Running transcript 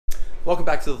Welcome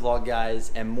back to the vlog,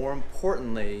 guys, and more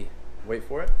importantly, wait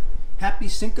for it. Happy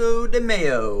Cinco de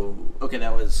Mayo. Okay,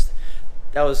 that was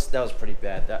pretty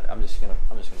bad. I'm just gonna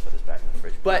put this back in the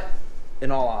fridge. But in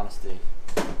all honesty,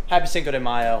 happy Cinco de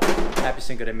Mayo. Happy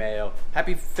Cinco de Mayo.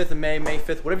 Happy 5th of May, May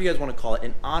 5th, whatever you guys want to call it.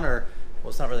 In honor,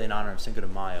 well, it's not really in honor of Cinco de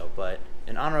Mayo, but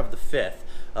in honor of the 5th,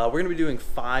 we're gonna be doing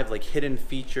 5 like hidden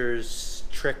features,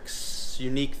 tricks,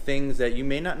 unique things that you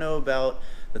may not know about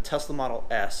the Tesla Model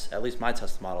S, at least my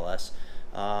Tesla Model S,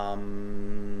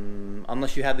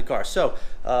 unless you had the car. So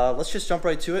let's just jump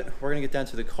right to it. We're gonna get down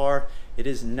to the car. It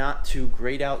is not too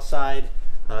great outside.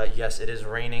 Yes, it is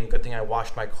raining. Good thing I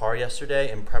washed my car yesterday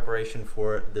in preparation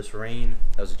for this rain.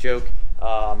 That was a joke.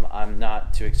 I'm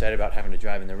not too excited about having to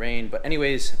drive in the rain. But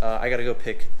anyways, I gotta go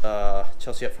pick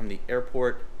Chelsea up from the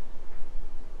airport.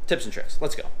 Tips and tricks.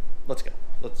 Let's go. Let's go.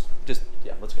 Let's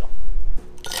go.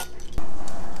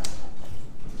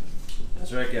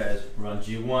 That's right, guys. We're on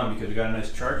G1 because we got a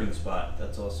nice charging spot.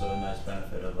 That's also a nice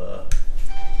benefit of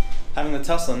having the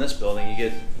Tesla in this building.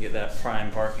 You get that prime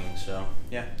parking. So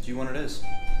yeah, G1 it is.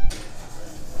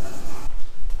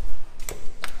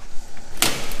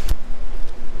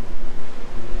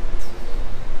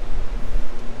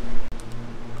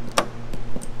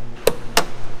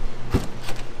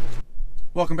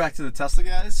 Welcome back to the Tesla,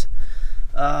 guys.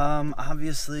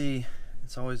 Obviously,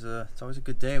 it's always a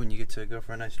good day when you get to go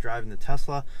for a nice drive in the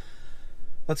Tesla.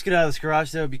 Let's get out of this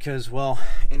garage though, because well,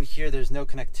 in here there's no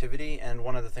connectivity, and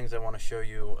one of the things I want to show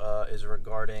you is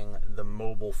regarding the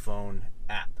mobile phone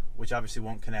app, which obviously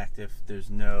won't connect if there's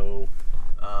no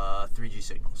 3G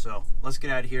signal. So let's get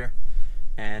out of here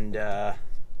and we'll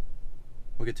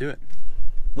get to it.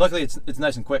 Luckily, it's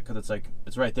nice and quick because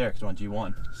it's right there because we're on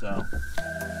G1. So.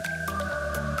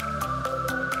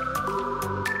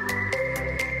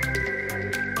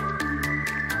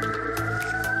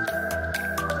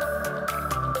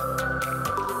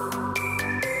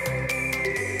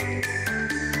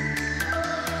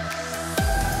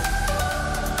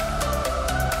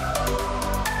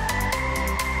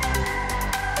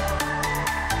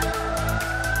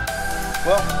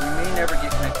 Well, we may never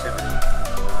get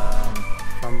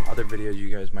connectivity. From other videos, you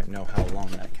guys might know how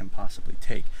long that can possibly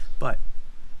take. But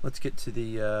let's get to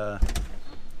the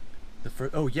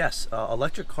first. Oh yes,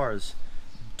 electric cars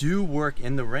do work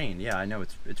in the rain. Yeah, I know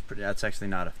it's pretty. That's actually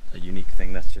not a unique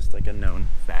thing. That's just like a known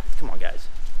fact. Come on, guys.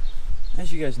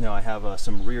 As you guys know, I have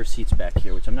some rear seats back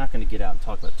here, which I'm not going to get out and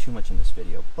talk about too much in this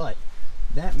video. But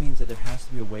that means that there has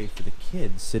to be a way for the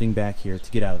kids sitting back here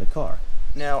to get out of the car.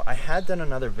 Now, I had done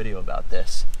another video about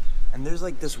this, and there's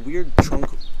like this weird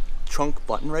trunk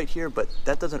button right here, but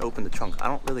that doesn't open the trunk. I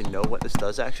don't really know what this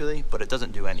does actually, but it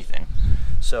doesn't do anything.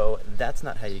 So that's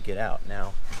not how you get out.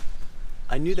 Now,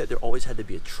 I knew that there always had to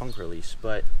be a trunk release,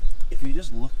 but if you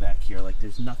just look back here, like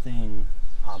there's nothing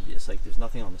obvious. Like there's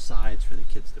nothing on the sides for the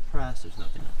kids to press. There's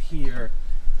nothing up here.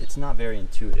 It's not very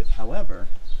intuitive. However,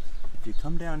 if you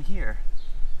come down here,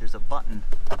 there's a button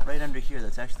right under here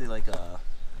that's actually like a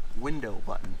window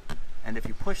button, and if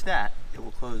you push that, it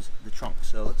will close the trunk.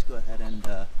 So let's go ahead and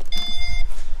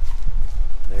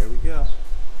there we go.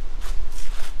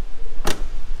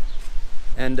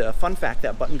 And fun fact,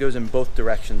 that button goes in both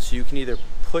directions, so you can either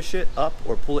push it up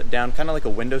or pull it down, kind of like a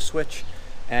window switch.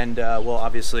 And well,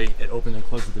 obviously it opens and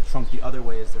closes the trunk. The other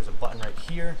way is there's a button right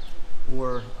here,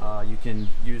 or you can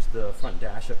use the front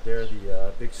dash up there,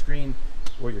 the big screen,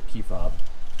 or your key fob.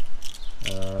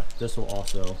 This will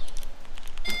also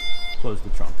close the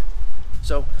trunk.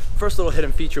 So first little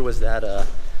hidden feature was that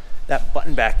that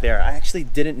button back there. I actually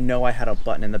didn't know I had a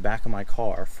button in the back of my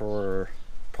car for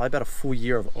probably about a full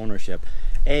year of ownership.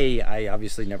 A, I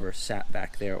obviously never sat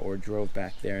back there or drove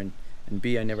back there, and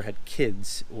B, I never had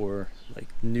kids or like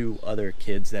knew other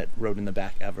kids that rode in the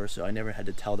back ever, so I never had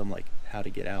to tell them like how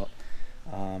to get out.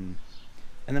 And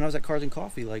then I was at Cars and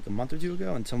Coffee like a month or two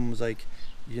ago, and someone was like,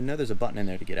 you know there's a button in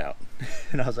there to get out.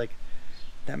 And I was like,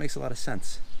 that makes a lot of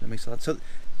sense. That makes a lot. So,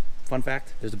 fun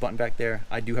fact, there's a button back there.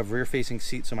 I do have rear-facing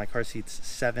seats, so my car seat's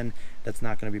 7. That's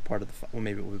not going to be part of the 5. Well,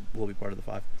 maybe it will be part of the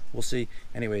 5. We'll see.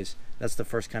 Anyways, that's the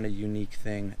first kind of unique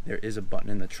thing. There is a button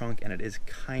in the trunk, and it is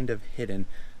kind of hidden.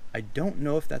 I don't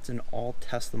know if that's in all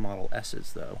Tesla Model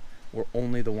S's, though, or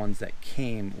only the ones that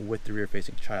came with the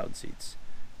rear-facing child seats.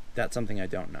 That's something I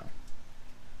don't know.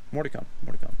 More to come.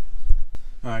 More to come.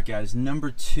 Alright guys, number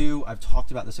 2, I've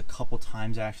talked about this a couple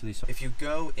times actually. So if you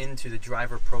go into the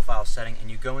driver profile setting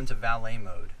and you go into valet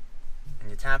mode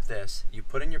and you tap this, you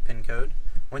put in your PIN code.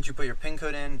 Once you put your PIN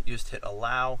code in, you just hit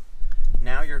allow.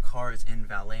 Now your car is in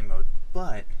valet mode.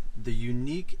 But the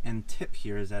unique and tip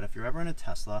here is that if you're ever in a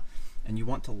Tesla and you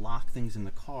want to lock things in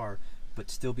the car but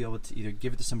still be able to either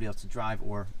give it to somebody else to drive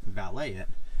or valet it,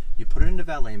 you put it into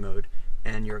valet mode,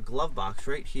 and your glove box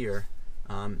right here.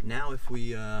 Now if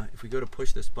we go to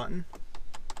push this button,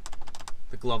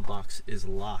 the glove box is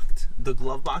locked. The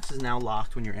glove box is now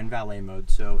locked when you're in valet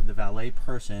mode, so the valet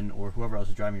person or whoever else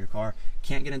is driving your car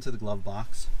can't get into the glove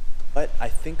box. But I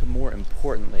think more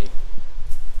importantly,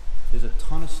 there's a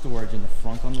ton of storage in the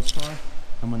front on this car,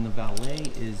 and when the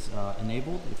valet is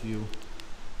enabled, if you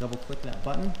double click that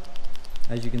button,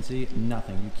 as you can see,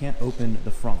 nothing. You can't open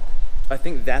the front. I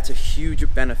think that's a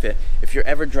huge benefit. If you're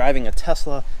ever driving a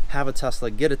Tesla, have a Tesla,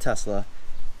 get a Tesla,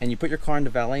 and you put your car into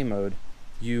valet mode,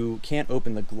 you can't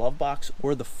open the glove box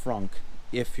or the frunk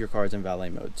if your car is in valet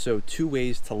mode. So 2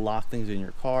 ways to lock things in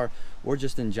your car, or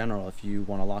just in general, if you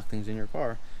want to lock things in your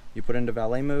car, you put it into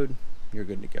valet mode, you're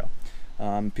good to go.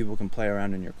 People can play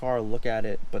around in your car, look at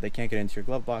it, but they can't get into your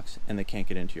glove box and they can't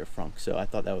get into your frunk. So I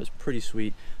thought that was pretty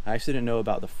sweet. I actually didn't know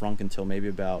about the frunk until maybe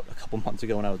about a couple months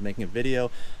ago when I was making a video.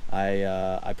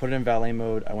 I put it in valet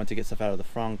mode. I went to get stuff out of the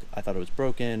frunk. I thought it was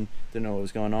broken, didn't know what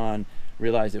was going on,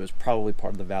 realized it was probably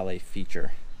part of the valet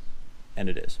feature, and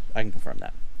it is. I can confirm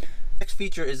that. Next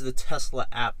feature is the Tesla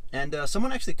app, and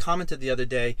someone actually commented the other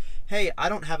day, hey, I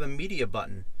don't have a media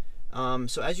button.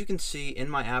 So as you can see in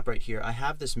my app right here, I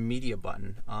have this media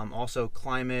button, also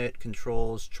climate,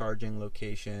 controls, charging,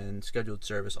 location, scheduled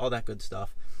service, all that good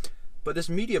stuff. But this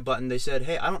media button, they said,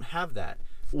 hey, I don't have that.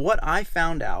 What I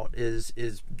found out is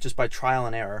just by trial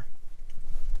and error.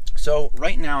 So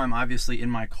right now I'm obviously in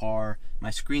my car, my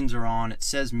screens are on, it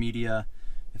says media.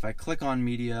 If I click on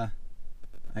media,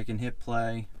 I can hit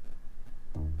play,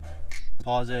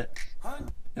 pause it,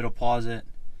 it'll pause it.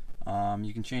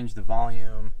 You can change the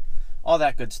volume, all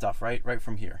that good stuff, right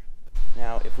from here.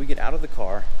 Now, if we get out of the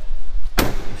car,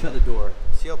 shut the door,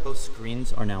 see how both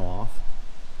screens are now off?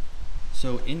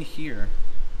 So in here,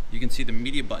 you can see the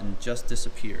media button just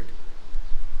disappeared.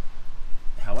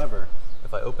 However,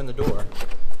 if I open the door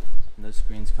and those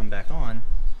screens come back on,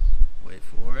 wait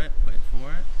for it,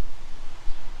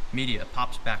 media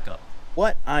pops back up.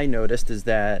 What I noticed is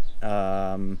that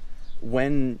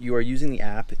when you are using the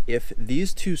app, if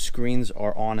these 2 screens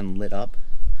are on and lit up,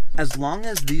 as long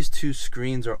as these 2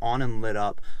 screens are on and lit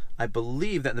up, I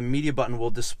believe that the media button will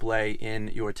display in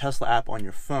your Tesla app on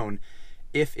your phone.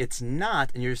 If it's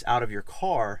not, and you're just out of your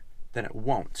car, then it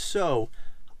won't. So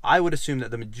I would assume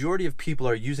that the majority of people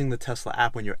are using the Tesla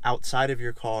app when you're outside of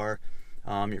your car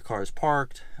is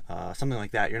parked, something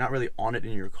like that. You're not really on it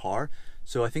in your car.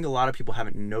 So I think a lot of people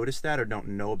haven't noticed that or don't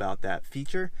know about that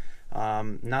feature.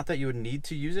 Not that you would need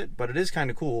to use it, but it is kind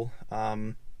of cool.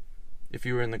 If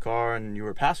you were in the car and you were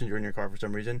a passenger in your car for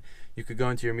some reason, you could go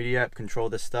into your media app, control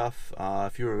this stuff.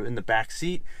 If you were in the back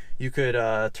seat, you could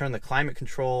turn the climate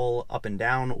control up and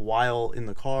down while in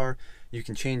the car. You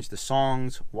can change the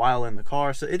songs while in the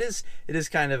car. So it is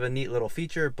kind of a neat little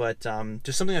feature, but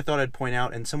just something I thought I'd point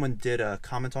out, and someone did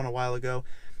comment on a while ago.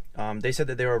 They said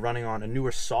that they were running on a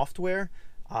newer software.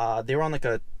 They were on like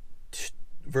a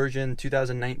version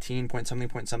 2019 point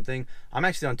something. I'm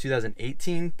actually on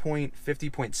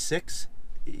 2018.50.6.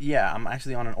 Yeah, I'm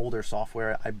actually on an older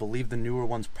software. I believe the newer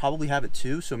ones probably have it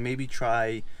too, so maybe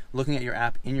try looking at your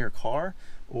app in your car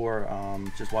or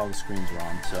just while the screens are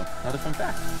on. So another fun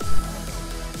fact.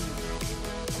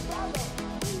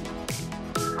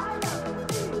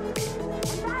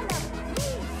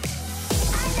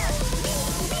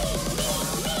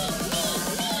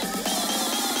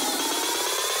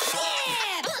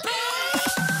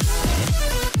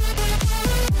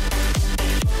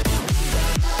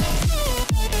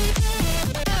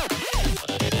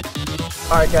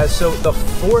 Alright guys, so the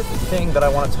 4th thing that I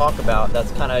want to talk about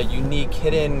that's kind of unique,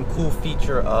 hidden, cool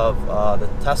feature of the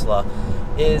Tesla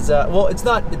is, well, it's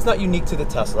not unique to the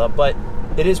Tesla, but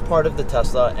it is part of the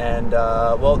Tesla. And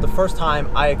well, the first time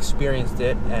I experienced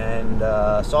it and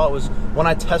saw it was when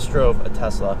I test drove a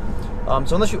Tesla.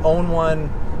 So unless you own one,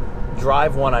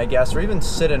 drive one, I guess, or even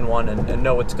sit in one and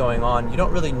know what's going on, you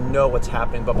don't really know what's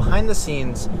happening. But behind the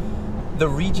scenes, the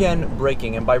regen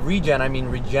braking, and by regen I mean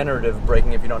regenerative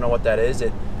braking, if you don't know what that is,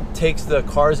 it takes the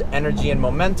car's energy and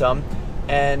momentum,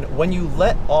 and when you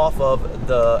let off of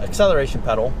the acceleration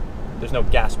pedal, there's no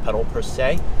gas pedal per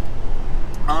se,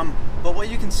 but what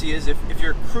you can see is if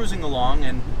you're cruising along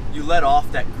and you let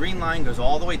off, that green line goes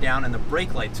all the way down and the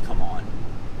brake lights come on.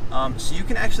 So you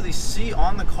can actually see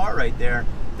on the car right there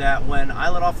that when I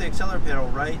let off the accelerator pedal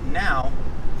right now,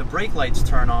 the brake lights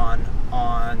turn on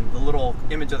the little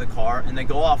image of the car, and they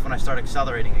go off when I start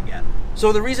accelerating again.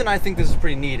 So the reason I think this is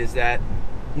pretty neat is that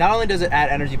not only does it add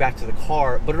energy back to the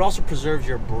car, but it also preserves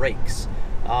your brakes.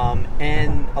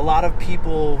 And a lot of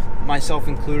people, myself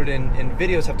included, in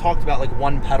videos have talked about like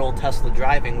one pedal Tesla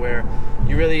driving, where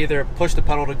you really either push the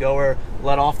pedal to go or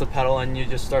let off the pedal and you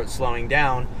just start slowing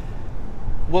down.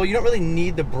 Well, you don't really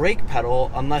need the brake pedal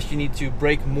unless you need to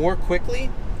brake more quickly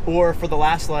or for the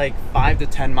last like 5 to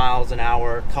 10 miles an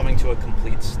hour coming to a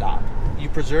complete stop. You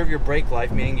preserve your brake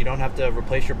life, meaning you don't have to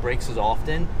replace your brakes as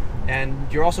often,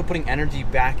 and you're also putting energy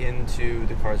back into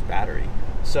the car's battery.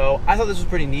 So I thought this was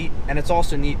pretty neat, and it's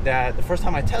also neat that the first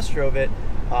time I test drove it,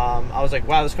 I was like,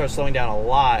 wow, this car's slowing down a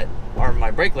lot. Are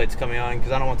my brake lights coming on?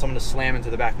 Because I don't want someone to slam into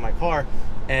the back of my car.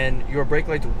 And your brake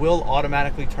lights will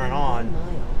automatically turn on. 1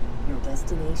 mile. Your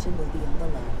destination will be on the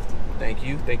left. Thank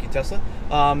you Tesla.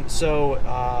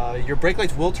 Your brake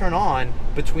lights will turn on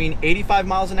between 85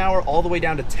 miles an hour all the way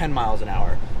down to 10 miles an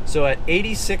hour. So at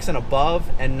 86 and above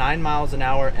and 9 miles an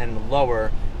hour and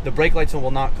lower, the brake lights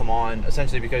will not come on,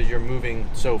 essentially because you're moving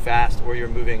so fast or you're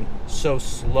moving so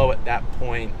slow at that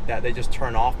point that they just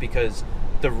turn off because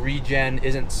the regen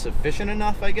isn't sufficient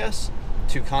enough, I guess,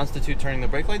 to constitute turning the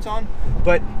brake lights on.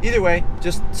 But either way,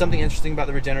 just something interesting about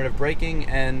the regenerative braking,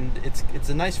 and it's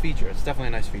a nice feature. It's definitely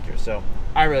a nice feature, so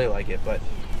I really like it. But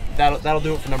that'll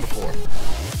do it for number 4.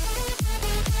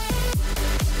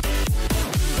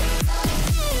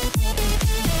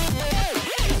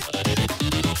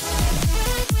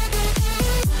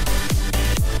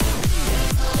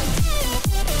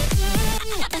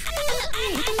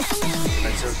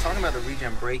 So talking about the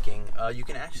regen braking, you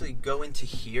can actually go into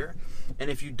here,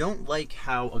 and if you don't like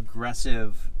how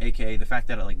aggressive, aka the fact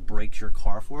that it like brakes your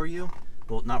car for you,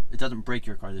 well, it doesn't break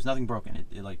your car, there's nothing broken,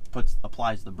 it like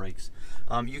applies the brakes.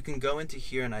 You can go into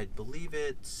here, and I believe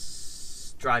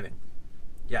it's driving.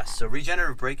 Yes, so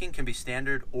regenerative braking can be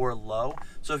standard or low.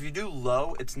 So if you do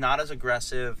low, it's not as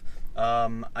aggressive.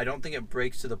 I don't think it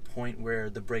brakes to the point where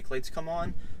the brake lights come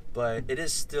on, but it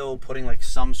is still putting like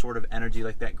some sort of energy,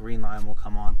 like that green line will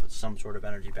come on, put some sort of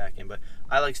energy back in. But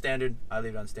I like standard, I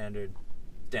leave it on standard.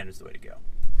 Standard's the way to go.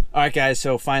 All right, guys,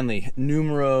 so finally,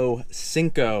 numero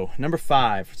 5, number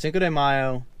 5, Cinco de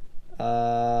Mayo.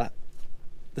 The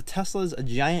Tesla's a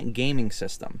giant gaming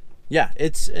system. Yeah,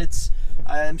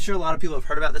 I'm sure a lot of people have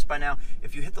heard about this by now.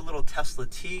 If you hit the little Tesla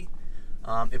T,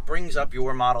 it brings up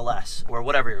your Model S or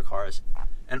whatever your car is.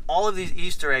 And all of these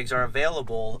Easter eggs are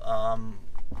available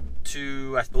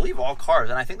to, I believe, all cars.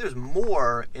 And I think there's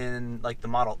more in like the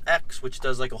Model X, which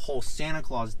does like a whole Santa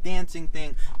Claus dancing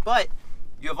thing. But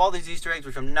you have all these Easter eggs,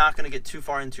 which I'm not going to get too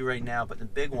far into right now. But the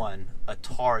big one,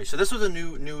 Atari. So this was a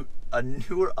newer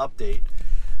update.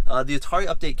 The Atari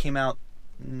update came out.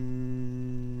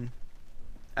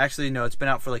 Actually, no, it's been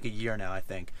out for like a year now, I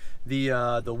think.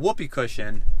 The Whoopee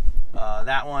cushion,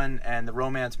 that one, and the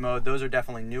romance mode, those are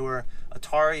definitely newer.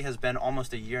 Atari has been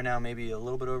almost a year now, maybe a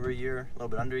little bit over a year, a little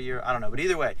bit under a year, I don't know. But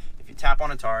either way, if you tap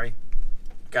on Atari,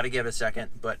 got to give it a second,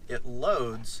 but it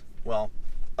loads, well,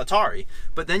 Atari.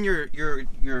 But then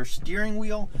your steering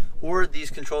wheel or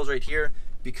these controls right here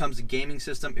becomes a gaming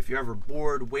system. If you're ever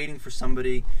bored waiting for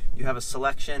somebody, you have a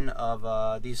selection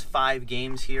of these 5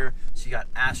 games here. So you got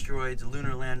Asteroids,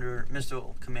 Lunar Lander,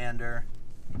 Missile Commander,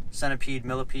 Centipede,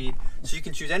 Millipede. So you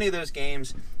can choose any of those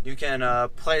games. You can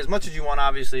play as much as you want,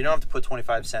 obviously. You don't have to put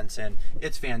 25 cents in.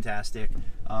 It's fantastic.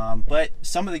 But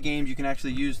some of the games you can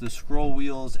actually use the scroll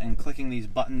wheels and clicking these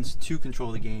buttons to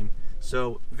control the game.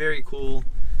 So very cool.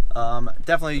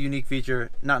 Definitely a unique feature,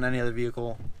 not in any other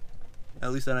vehicle,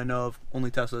 at least that I know of,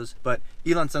 only Teslas. But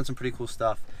Elon's done some pretty cool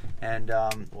stuff, and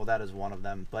well, that is one of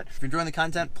them. But if you're enjoying the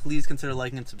content, please consider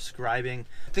liking and subscribing.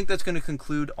 I think that's going to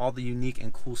conclude all the unique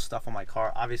and cool stuff on my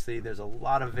car. Obviously, there's a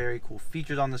lot of very cool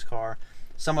features on this car.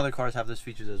 Some other cars have those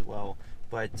features as well,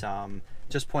 but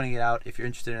just pointing it out. If you're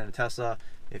interested in a Tesla,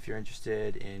 if you're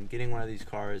interested in getting one of these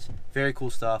cars, very cool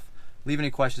stuff. Leave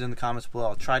any questions in the comments below.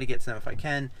 I'll try to get to them if I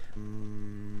can.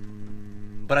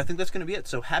 But I think that's going to be it.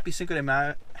 So happy Cinco de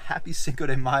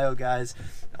Mayo, guys.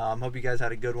 Hope you guys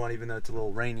had a good one, even though it's a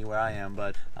little rainy where I am.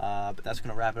 But that's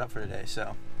going to wrap it up for today.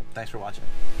 So thanks for watching.